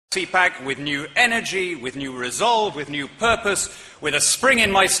CPAC with new energy, with new resolve, with new purpose, with a spring in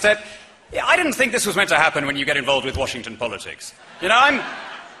my step. Yeah, I didn't think this was meant to happen when you get involved with Washington politics. You know,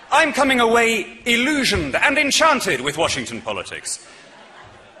 I'm coming away illusioned and enchanted with Washington politics.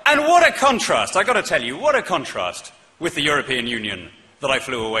 And what a contrast, I've got to tell you, what a contrast with the European Union that I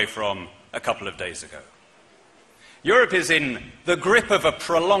flew away from a couple of days ago. Europe is in the grip of a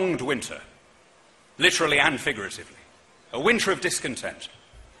prolonged winter, literally and figuratively, a winter of discontent.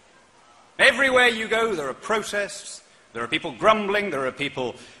 Everywhere you go, there are protests, there are people grumbling, there are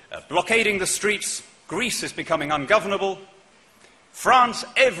people blockading the streets. Greece is becoming ungovernable. France,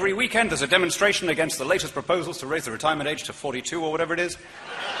 every weekend, there's a demonstration against the latest proposals to raise the retirement age to 42 or whatever it is.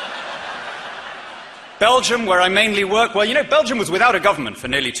 Belgium, where I mainly work, well, you know, Belgium was without a government for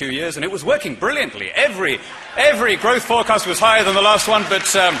nearly 2 years, and it was working brilliantly. Every growth forecast was higher than the last one, but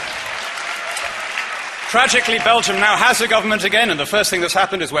tragically, Belgium now has a government again, and the first thing that's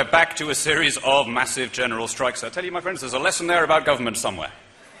happened is we're back to a series of massive general strikes. I tell you, my friends, there's a lesson there about government somewhere.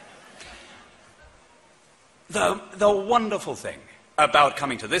 The wonderful thing about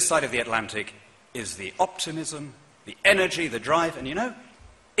coming to this side of the Atlantic is the optimism, the energy, the drive, and you know,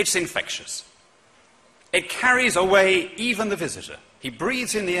 it's infectious. It carries away even the visitor. He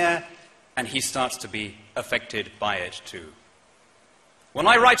breathes in the air, and he starts to be affected by it too. When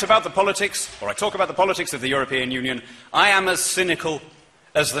I write about the politics, or I talk about the politics of the European Union, I am as cynical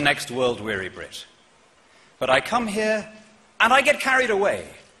as the next world-weary Brit. But I come here, and I get carried away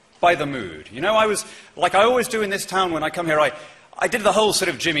by the mood. You know, I was, like I always do in this town when I come here, I did the whole sort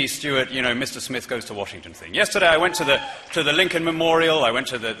of Jimmy Stewart, you know, Mr. Smith goes to Washington thing. Yesterday I went to the Lincoln Memorial, I went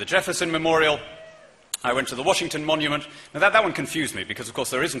to the Jefferson Memorial, I went to the Washington Monument. Now that one confused me, because of course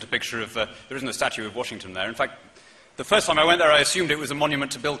there isn't a picture of, there isn't a statue of Washington there. In fact, the first time I went there, I assumed it was a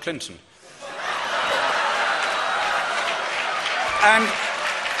monument to Bill Clinton.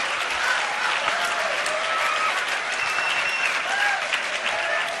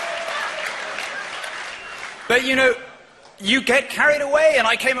 But you know, you get carried away, and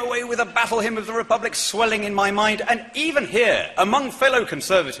I came away with a battle hymn of the Republic swelling in my mind. And even here, among fellow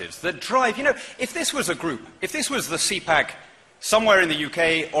Conservatives, the drive, you know, if this was a group, if this was the CPAC somewhere in the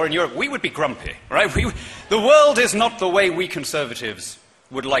UK or in Europe, we would be grumpy, right? The world is not the way we Conservatives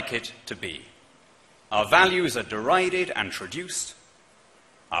would like it to be. Our values are derided and traduced.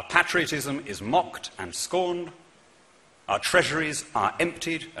 Our patriotism is mocked and scorned. Our treasuries are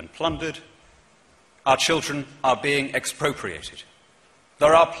emptied and plundered. Our children are being expropriated.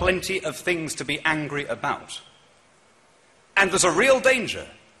 There are plenty of things to be angry about. And there's a real danger,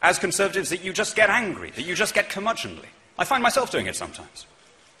 as Conservatives, that you just get angry, that you just get curmudgeonly. I find myself doing it sometimes.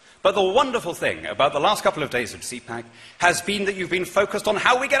 But the wonderful thing about the last couple of days of CPAC has been that you've been focused on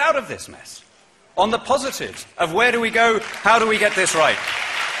how we get out of this mess, on the positives of where do we go, how do we get this right.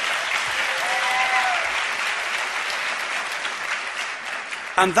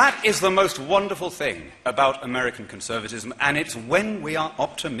 And that is the most wonderful thing about American conservatism, and it's when we are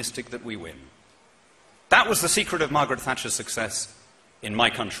optimistic that we win. That was the secret of Margaret Thatcher's success in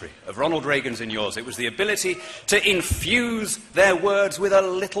my country, of Ronald Reagan's in yours. It was the ability to infuse their words with a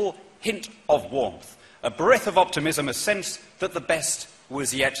little hint of warmth, a breath of optimism, a sense that the best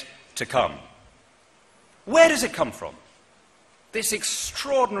was yet to come. Where does it come from? This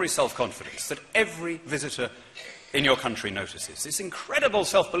extraordinary self-confidence that every visitor in your country notices, this incredible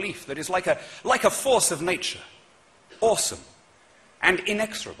self-belief that is like a force of nature, awesome and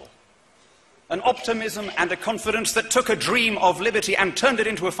inexorable. An optimism and a confidence that took a dream of liberty and turned it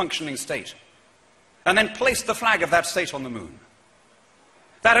into a functioning state, and then placed the flag of that state on the moon.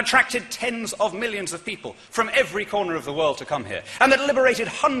 That attracted tens of millions of people from every corner of the world to come here, and that liberated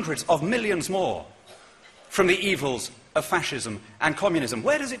hundreds of millions more from the evils of fascism and communism.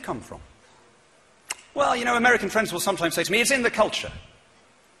 Where does it come from? Well, you know, American friends will sometimes say to me, it's in the culture.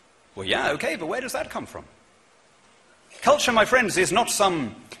 Well, yeah, okay, but where does that come from? Culture, my friends, is not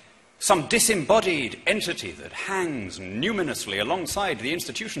some disembodied entity that hangs numinously alongside the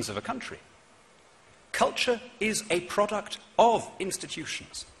institutions of a country. Culture is a product of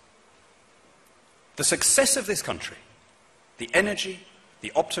institutions. The success of this country, the energy,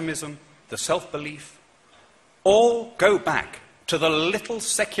 the optimism, the self-belief, all go back to the little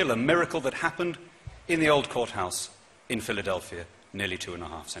secular miracle that happened in the old courthouse in Philadelphia nearly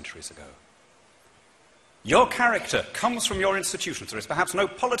 2.5 centuries ago. Your character comes from your institutions. There is perhaps no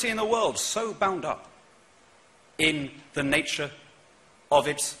polity in the world so bound up in the nature of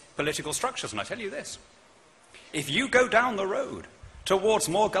its political structures. And I tell you this, if you go down the road towards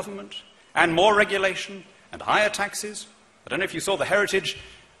more government and more regulation and higher taxes, I don't know if you saw the heritage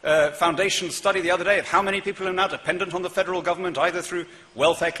Foundation study the other day of how many people are now dependent on the federal government, either through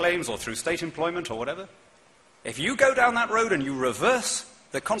welfare claims or through state employment or whatever. If you go down that road and you reverse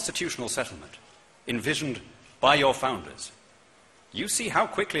the constitutional settlement envisioned by your founders, you see how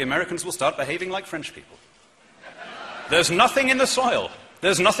quickly Americans will start behaving like French people. There's nothing in the soil.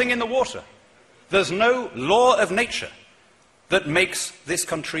 There's nothing in the water. There's no law of nature that makes this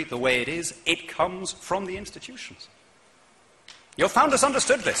country the way it is. It comes from the institutions. Your founders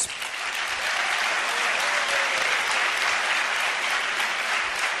understood this.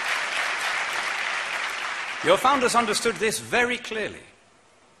 Your founders understood this very clearly.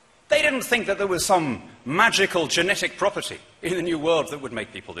 They didn't think that there was some magical genetic property in the New World that would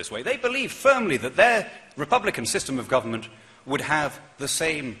make people this way. They believed firmly that their republican system of government would have the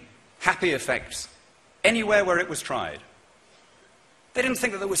same happy effects anywhere where it was tried. They didn't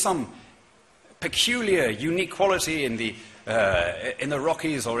think that there was some peculiar, unique quality in the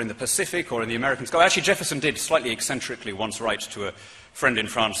Rockies or in the Pacific or in the American sky. Actually, Jefferson did slightly eccentrically once write to a friend in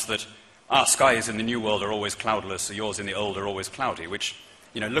France that our skies in the New World are always cloudless, so yours in the Old are always cloudy, which,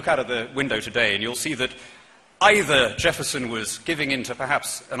 look out of the window today and you'll see that either Jefferson was giving in to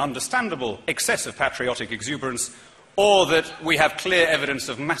perhaps an understandable excess of patriotic exuberance, or that we have clear evidence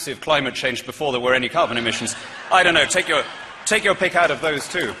of massive climate change before there were any carbon emissions. I don't know, take your pick out of those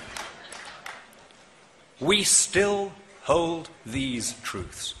two. We still hold these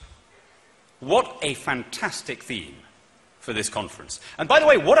truths. What a fantastic theme for this conference. And by the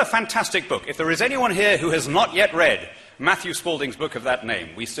way, what a fantastic book. If there is anyone here who has not yet read Matthew Spaulding's book of that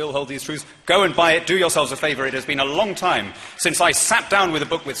name, We Still Hold These Truths, go and buy it. Do yourselves a favor. It has been a long time since I sat down with a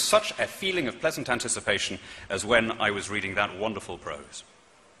book with such a feeling of pleasant anticipation as when I was reading that wonderful prose.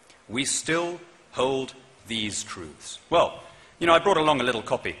 We still hold these truths. Well, I brought along a little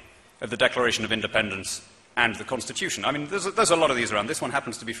copy of the Declaration of Independence and the Constitution. I mean, there's a lot of these around. This one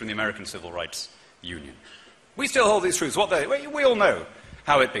happens to be from the American Civil Rights Union. We still hold these truths. We all know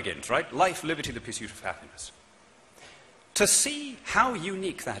how it begins, right? Life, liberty, the pursuit of happiness. To see how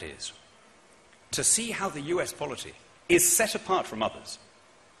unique that is, to see how the US polity is set apart from others,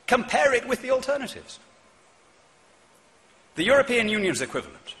 compare it with the alternatives. The European Union's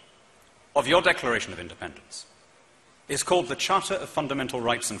equivalent of your Declaration of Independence is called the Charter of Fundamental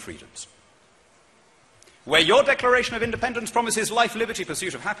Rights and Freedoms. Where your Declaration of Independence promises life, liberty,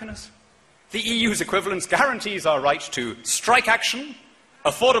 pursuit of happiness, the EU's equivalence guarantees our right to strike action,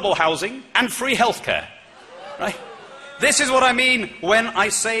 affordable housing, and free healthcare. Right? This is what I mean when I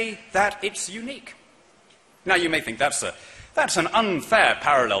say that it's unique. Now, you may think that's an unfair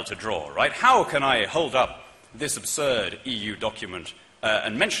parallel to draw, right? How can I hold up this absurd EU document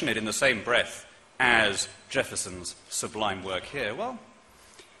and mention it in the same breath as Jefferson's sublime work here? Well,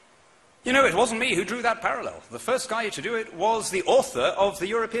 it wasn't me who drew that parallel. The first guy to do it was the author of the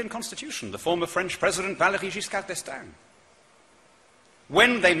European Constitution, the former French President Valéry Giscard d'Estaing.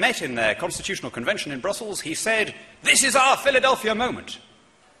 When they met in their constitutional convention in Brussels, he said, "This is our Philadelphia moment."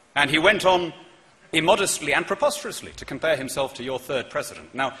 And he went on immodestly and preposterously to compare himself to your third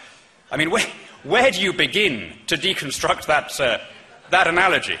president. Now, I mean, where do you begin to deconstruct that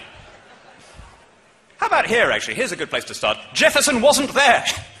analogy? How about here, actually? Here's a good place to start. Jefferson wasn't there.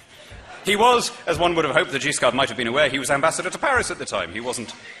 He was, as one would have hoped that Giscard might have been aware, he was ambassador to Paris at the time. He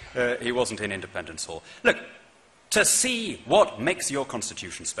wasn't in Independence Hall. Look, to see what makes your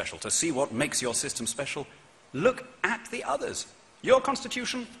constitution special, to see what makes your system special, look at the others. Your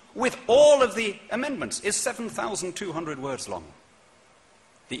constitution, with all of the amendments, is 7,200 words long.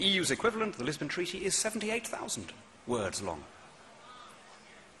 The EU's equivalent, the Lisbon Treaty, is 78,000 words long.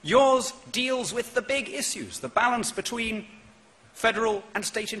 Yours deals with the big issues, the balance between federal and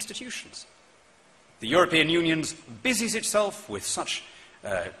state institutions. The European Union busies itself with such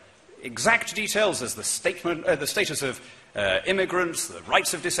exact details as the status of immigrants, the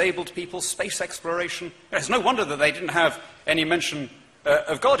rights of disabled people, space exploration. It's no wonder that they didn't have any mention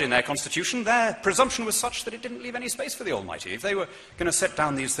of God in their constitution. Their presumption was such that it didn't leave any space for the Almighty, if they were going to set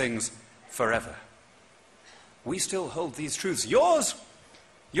down these things forever. We still hold these truths. Yours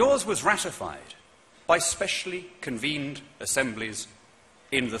was ratified by specially convened assemblies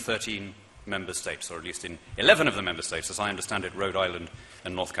in the 13 member states, or at least in 11 of the member states. As I understand it, Rhode Island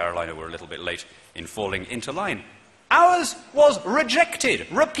and North Carolina were a little bit late in falling into line. Ours was rejected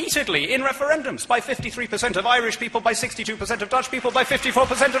repeatedly in referendums by 53% of Irish people, by 62% of Dutch people, by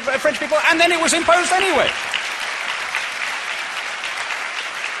 54% of French people, and then it was imposed anyway.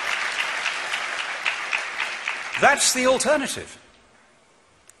 That's the alternative.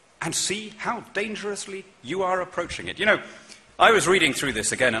 And see how dangerously you are approaching it. I was reading through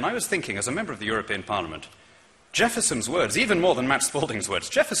this again, and I was thinking, as a member of the European Parliament, Jefferson's words, even more than Matt Spaulding's words,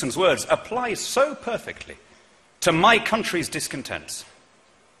 Jefferson's words apply so perfectly to my country's discontents.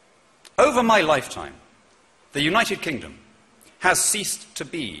 Over my lifetime, the United Kingdom has ceased to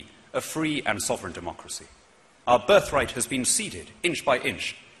be a free and sovereign democracy. Our birthright has been ceded, inch by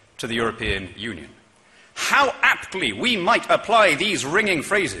inch, to the European Union. How aptly we might apply these ringing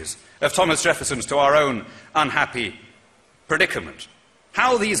phrases of Thomas Jefferson's to our own unhappy predicament.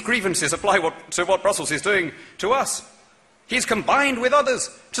 How these grievances apply to what Brussels is doing to us. He's combined with others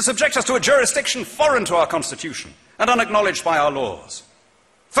to subject us to a jurisdiction foreign to our constitution and unacknowledged by our laws,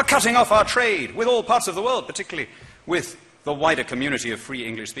 for cutting off our trade with all parts of the world, particularly with the wider community of free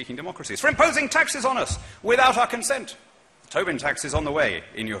English-speaking democracies, for imposing taxes on us without our consent. The Tobin tax is on the way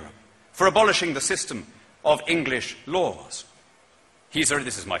in Europe, for abolishing the system of English laws.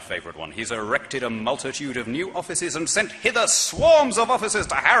 This is my favourite one. He's erected a multitude of new offices and sent hither swarms of officers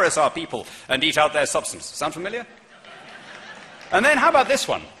to harass our people and eat out their substance. Sound familiar? And then how about this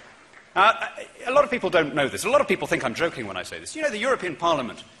one? A lot of people don't know this. A lot of people think I'm joking when I say this. You know, the European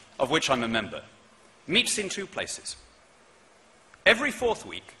Parliament, of which I'm a member, meets in two places. Every fourth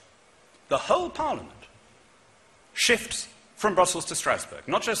week, the whole Parliament shifts from Brussels to Strasbourg.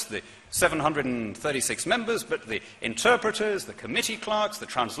 Not just the 736 members, but the interpreters, the committee clerks, the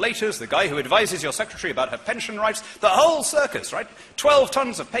translators, the guy who advises your secretary about her pension rights, the whole circus, right? 12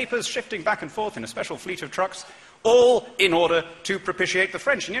 tons of papers shifting back and forth in a special fleet of trucks, all in order to propitiate the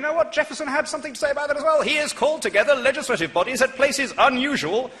French. And you know what? Jefferson had something to say about that as well. He has called together legislative bodies at places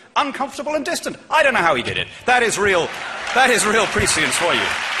unusual, uncomfortable, and distant. I don't know how he did it. That is real prescience for you.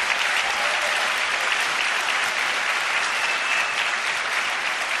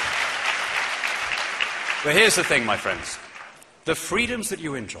 But here's the thing, my friends. The freedoms that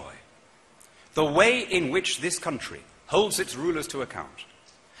you enjoy, the way in which this country holds its rulers to account,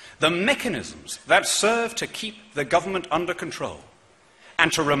 the mechanisms that serve to keep the government under control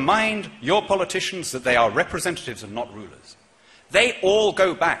and to remind your politicians that they are representatives and not rulers, they all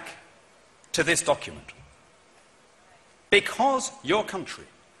go back to this document. Because your country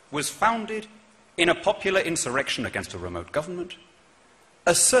was founded in a popular insurrection against a remote government,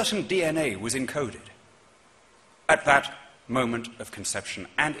 a certain DNA was encoded at that moment of conception,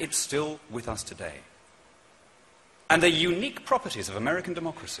 and it's still with us today. And the unique properties of American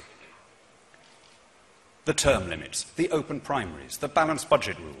democracy, the term limits, the open primaries, the balanced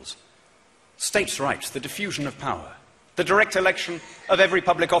budget rules, states' rights, the diffusion of power, the direct election of every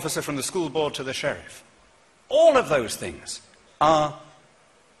public officer from the school board to the sheriff, all of those things are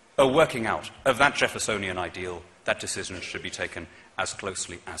a working out of that Jeffersonian ideal that decisions should be taken as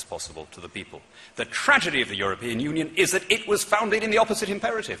closely as possible to the people. The tragedy of the European Union is that it was founded in the opposite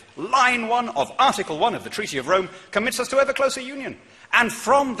imperative. Line 1 of Article 1 of the Treaty of Rome commits us to ever closer union. And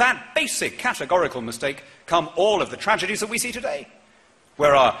from that basic categorical mistake come all of the tragedies that we see today,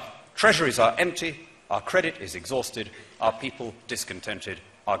 where our treasuries are empty, our credit is exhausted, our people discontented,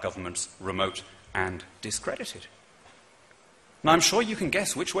 our governments remote and discredited. Now, I'm sure you can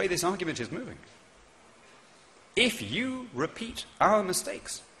guess which way this argument is moving. If you repeat our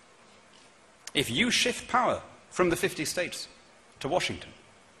mistakes, if you shift power from the 50 states to Washington,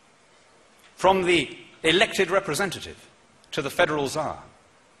 from the elected representative to the federal czar,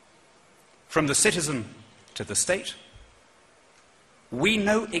 from the citizen to the state, we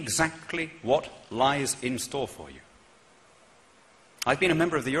know exactly what lies in store for you. I've been a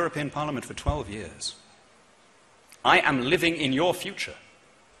member of the European Parliament for 12 years. I am living in your future,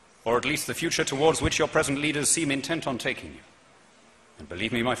 or at least the future towards which your present leaders seem intent on taking you. And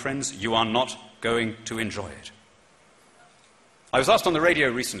believe me, my friends, you are not going to enjoy it. I was asked on the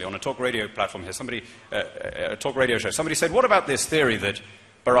radio recently, on a talk radio platform here, a talk radio show, somebody said, what about this theory that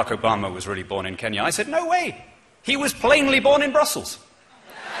Barack Obama was really born in Kenya? I said, no way. He was plainly born in Brussels.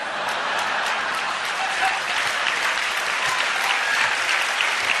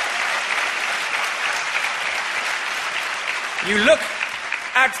 You look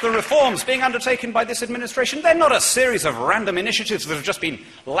at the reforms being undertaken by this administration, they're not a series of random initiatives that have just been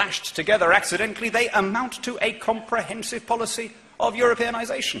lashed together accidentally. They amount to a comprehensive policy of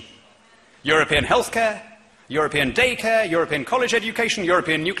Europeanization. European healthcare, European daycare, European college education,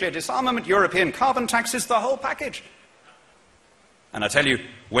 European nuclear disarmament, European carbon taxes, the whole package. And I tell you,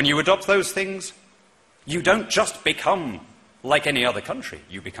 when you adopt those things, you don't just become like any other country.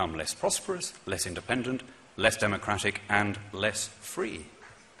 You become less prosperous, less independent, less democratic, and less free.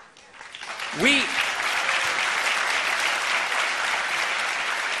 We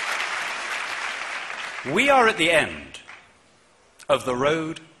are at the end of the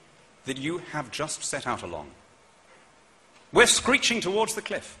road that you have just set out along. We're screeching towards the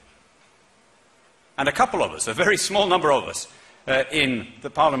cliff. And a couple of us, a very small number of us, in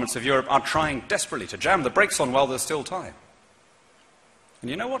the parliaments of Europe are trying desperately to jam the brakes on while there's still time. And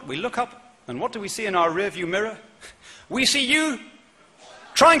you know what? We look up, and what do we see in our rearview mirror? We see you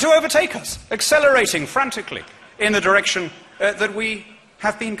trying to overtake us, accelerating frantically in the direction that we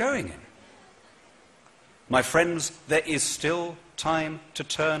have been going in. My friends, there is still time to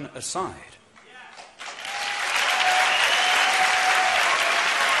turn aside.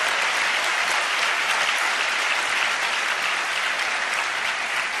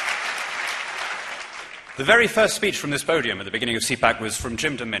 The very first speech from this podium at the beginning of CPAC was from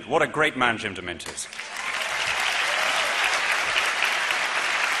Jim DeMint. What a great man Jim DeMint is.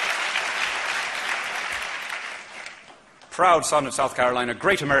 Proud son of South Carolina,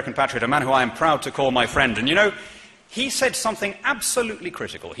 great American patriot, a man who I am proud to call my friend. And you know, he said something absolutely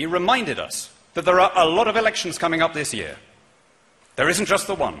critical. He reminded us that there are a lot of elections coming up this year. There isn't just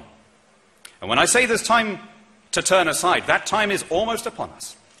the one. And when I say there's time to turn aside, that time is almost upon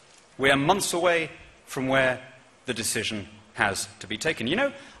us. We are months away from where the decision has to be taken. You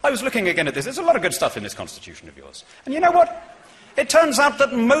know, I was looking again at this. There's a lot of good stuff in this constitution of yours. And you know what? It turns out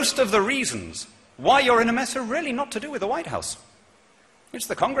that most of the reasons why you're in a mess are really not to do with the White House. It's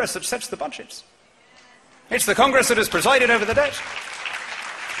the Congress that sets the budgets. It's the Congress that has presided over the debt.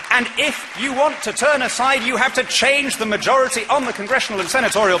 And if you want to turn aside, you have to change the majority on the congressional and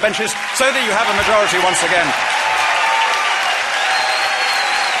senatorial benches so that you have a majority once again.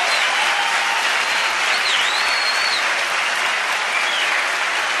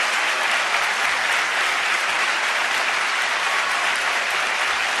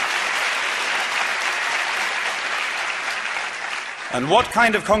 And what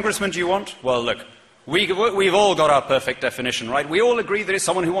kind of congressman do you want? Well, look, we've all got our perfect definition, right? We all agree that it's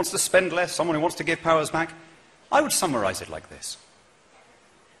someone who wants to spend less, someone who wants to give powers back. I would summarize it like this.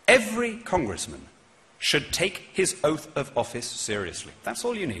 Every congressman should take his oath of office seriously. That's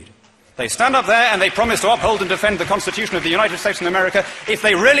all you need. They stand up there and they promise to uphold and defend the Constitution of the United States of America. If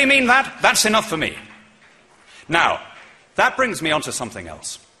they really mean that, that's enough for me. Now, that brings me on to something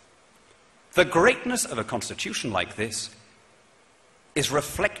else. The greatness of a constitution like this is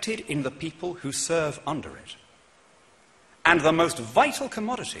reflected in the people who serve under it. And the most vital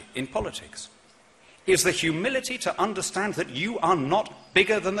commodity in politics is the humility to understand that you are not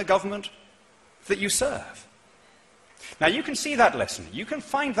bigger than the government that you serve. Now, you can see that lesson. You can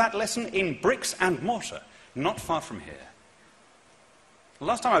find that lesson in bricks and mortar, not far from here. The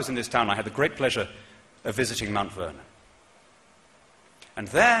last time I was in this town, I had the great pleasure of visiting Mount Vernon. And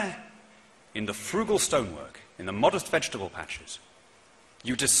there, in the frugal stonework, in the modest vegetable patches,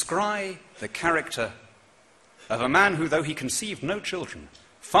 you descry the character of a man who, though he conceived no children,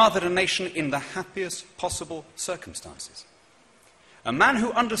 fathered a nation in the happiest possible circumstances. A man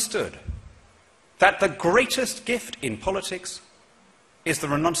who understood that the greatest gift in politics is the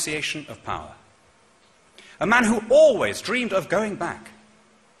renunciation of power. A man who always dreamed of going back,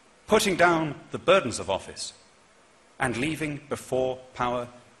 putting down the burdens of office, and leaving before power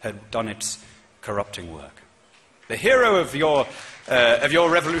had done its corrupting work. The hero of your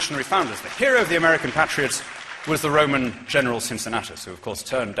revolutionary founders, the hero of the American patriots, was the Roman general Cincinnatus, who of course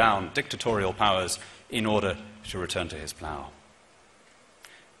turned down dictatorial powers in order to return to his plough.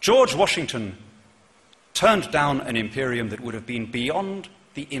 George Washington turned down an imperium that would have been beyond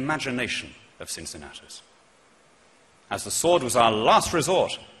the imagination of Cincinnatus. As the sword was our last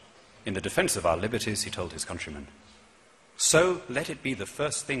resort in the defense of our liberties, he told his countrymen, so let it be the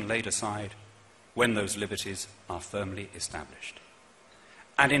first thing laid aside when those liberties are firmly established.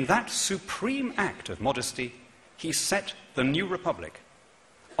 And in that supreme act of modesty, he set the new republic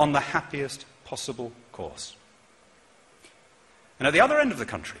on the happiest possible course. And at the other end of the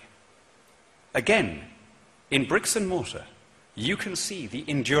country, again, in bricks and mortar, you can see the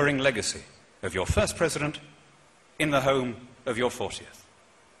enduring legacy of your first president in the home of your 40th.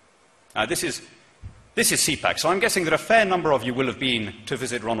 This is CPAC, so I'm guessing that a fair number of you will have been to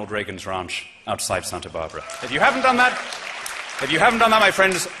visit Ronald Reagan's ranch outside Santa Barbara. If you haven't done that, my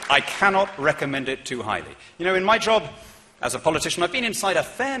friends, I cannot recommend it too highly. You know, in my job as a politician, I've been inside a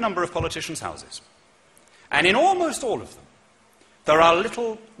fair number of politicians' houses. And in almost all of them, there are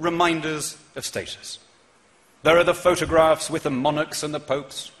little reminders of status. There are the photographs with the monarchs and the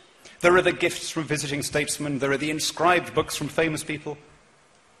popes. There are the gifts from visiting statesmen. There are the inscribed books from famous people.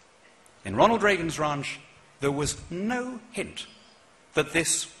 In Ronald Reagan's ranch, there was no hint that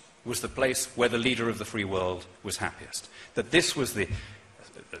this was the place where the leader of the free world was happiest, that this was the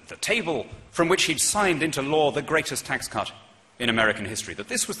table from which he'd signed into law the greatest tax cut in American history, that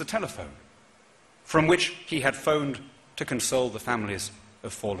this was the telephone from which he had phoned to console the families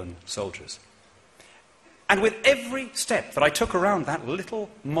of fallen soldiers. And with every step that I took around that little,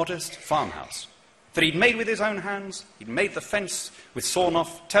 modest farmhouse that he'd made with his own hands, he'd made the fence with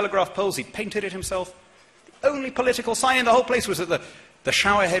sawn-off telegraph poles, he'd painted it himself, the only political sign in the whole place was that the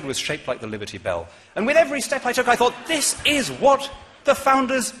shower head was shaped like the Liberty Bell. And with every step I took, I thought, this is what the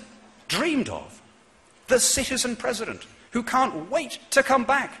founders dreamed of. The citizen president who can't wait to come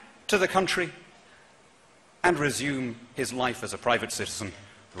back to the country and resume his life as a private citizen,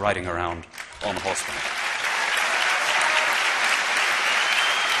 riding around on horseback.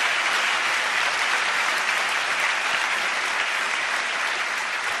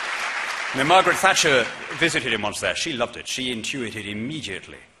 When Margaret Thatcher visited him once there, she loved it. She intuited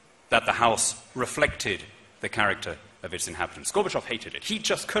immediately that the house reflected the character of its inhabitants. Gorbachev hated it. He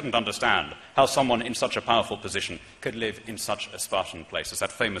just couldn't understand how someone in such a powerful position could live in such a Spartan place. There's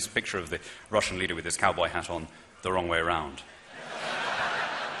that famous picture of the Russian leader with his cowboy hat on the wrong way around.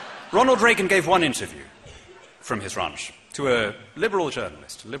 Ronald Reagan gave one interview from his ranch to a liberal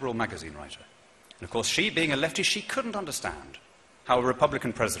journalist, a liberal magazine writer. And of course, she, being a lefty, she couldn't understand how a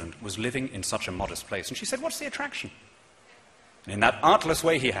Republican president was living in such a modest place. And she said, what's the attraction? And in that artless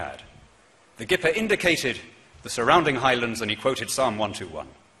way he had, the Gipper indicated the surrounding highlands, and he quoted Psalm 121.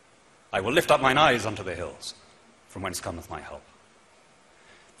 I will lift up mine eyes unto the hills, from whence cometh my help.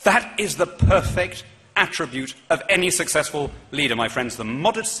 That is the perfect attribute of any successful leader, my friends, the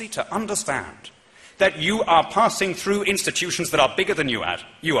modesty to understand that you are passing through institutions that are bigger than you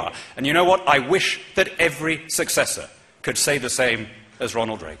are. And you know what? I wish that every successor could say the same as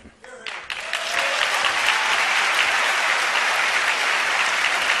Ronald Reagan.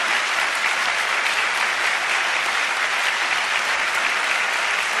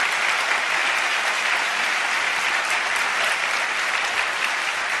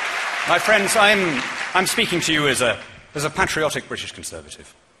 My friends, I'm speaking to you as a patriotic British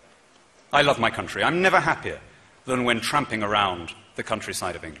Conservative. I love my country. I'm never happier than when tramping around the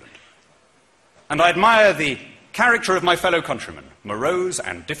countryside of England. And I admire the character of my fellow countrymen, morose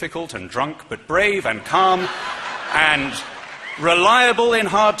and difficult and drunk, but brave and calm and reliable in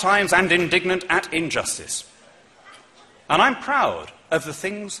hard times and indignant at injustice. And I'm proud of the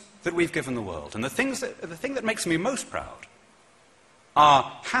things that we've given the world. And the thing that makes me most proud,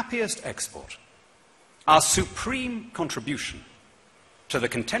 our happiest export, our supreme contribution to the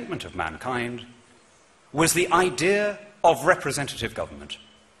contentment of mankind, was the idea of representative government.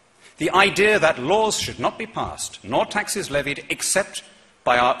 The idea that laws should not be passed, nor taxes levied, except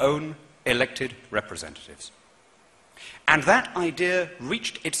by our own elected representatives. And that idea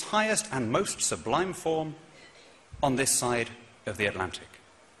reached its highest and most sublime form on this side of the Atlantic.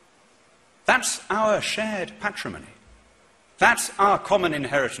 That's our shared patrimony. That's our common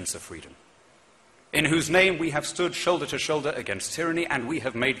inheritance of freedom, in whose name we have stood shoulder to shoulder against tyranny, and we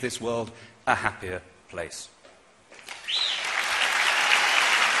have made this world a happier place.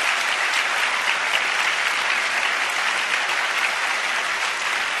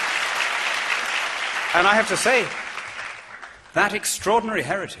 And I have to say, that extraordinary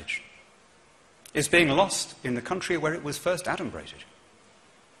heritage is being lost in the country where it was first adumbrated.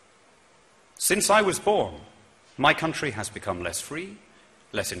 Since I was born, my country has become less free,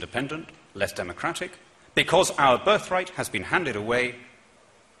 less independent, less democratic, because our birthright has been handed away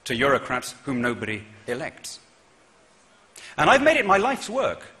to bureaucrats whom nobody elects. And I've made it my life's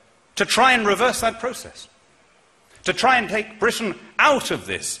work to try and reverse that process, to try and take Britain out of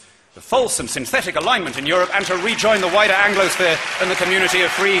this the false and synthetic alignment in Europe, and to rejoin the wider Anglosphere and the community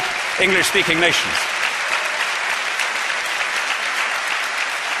of free English-speaking nations.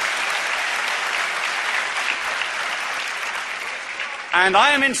 And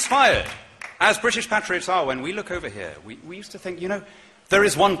I am inspired, as British patriots are, when we look over here. We used to think, you know, there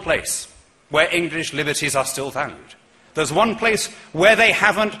is one place where English liberties are still valued. There's one place where they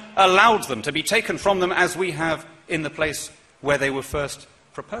haven't allowed them to be taken from them as we have in the place where they were first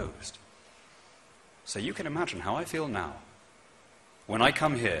proposed. So you can imagine how I feel now when I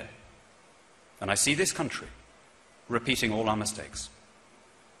come here and I see this country repeating all our mistakes.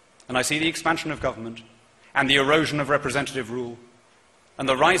 And I see the expansion of government and the erosion of representative rule and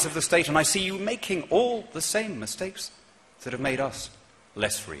the rise of the state, and I see you making all the same mistakes that have made us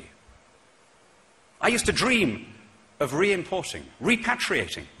less free. I used to dream of re-importing,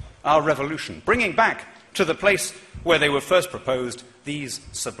 repatriating our revolution, bringing back to the place where they were first proposed these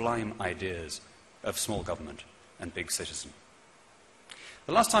sublime ideas of small government and big citizen.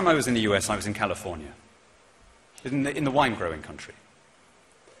 The last time I was in the US, I was in California, in the wine-growing country.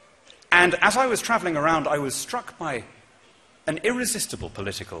 And as I was traveling around, I was struck by an irresistible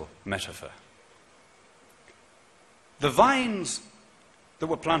political metaphor. The vines that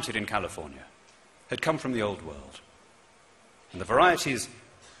were planted in California had come from the Old World. And the varieties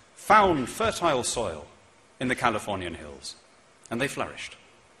found fertile soil in the Californian hills, and they flourished.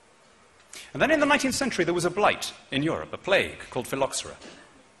 And then in the 19th century, there was a blight in Europe, a plague called phylloxera.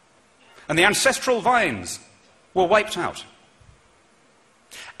 And the ancestral vines were wiped out.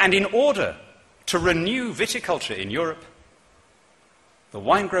 And in order to renew viticulture in Europe, the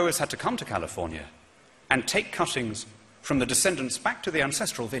wine growers had to come to California and take cuttings from the descendants back to the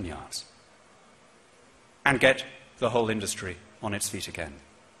ancestral vineyards and get the whole industry on its feet again.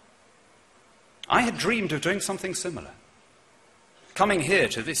 I had dreamed of doing something similar, coming here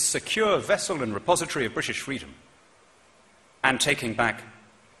to this secure vessel and repository of British freedom and taking back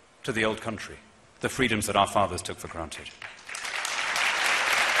to the old country the freedoms that our fathers took for granted.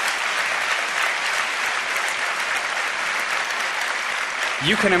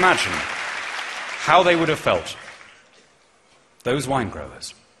 You can imagine how they would have felt, those wine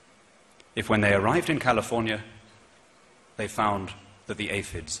growers, if when they arrived in California, they found that the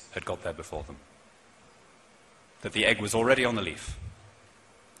aphids had got there before them, that the egg was already on the leaf,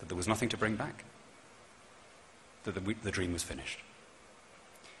 that there was nothing to bring back, that the dream was finished.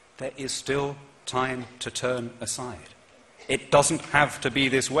 There is still time to turn aside. It doesn't have to be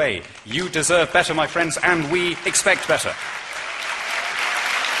this way. You deserve better, my friends, and we expect better.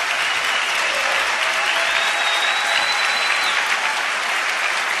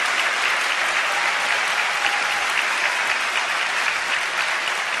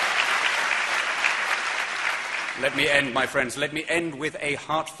 Let me end, my friends, let me end with a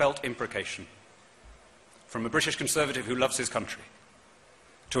heartfelt imprecation from a British conservative who loves his country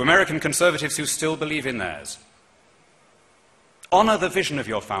to American conservatives who still believe in theirs. Honor the vision of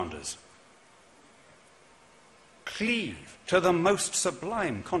your founders. Cleave to the most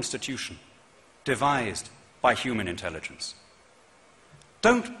sublime constitution devised by human intelligence.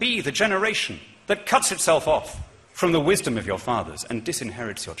 Don't be the generation that cuts itself off from the wisdom of your fathers and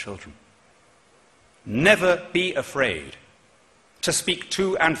disinherits your children. Never be afraid to speak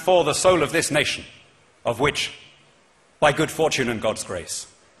to and for the soul of this nation, of which, by good fortune and God's grace,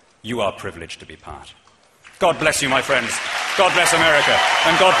 you are privileged to be part. God bless you, my friends. God bless America.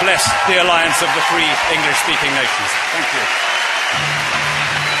 And God bless the alliance of the free English-speaking nations. Thank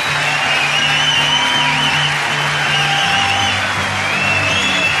you.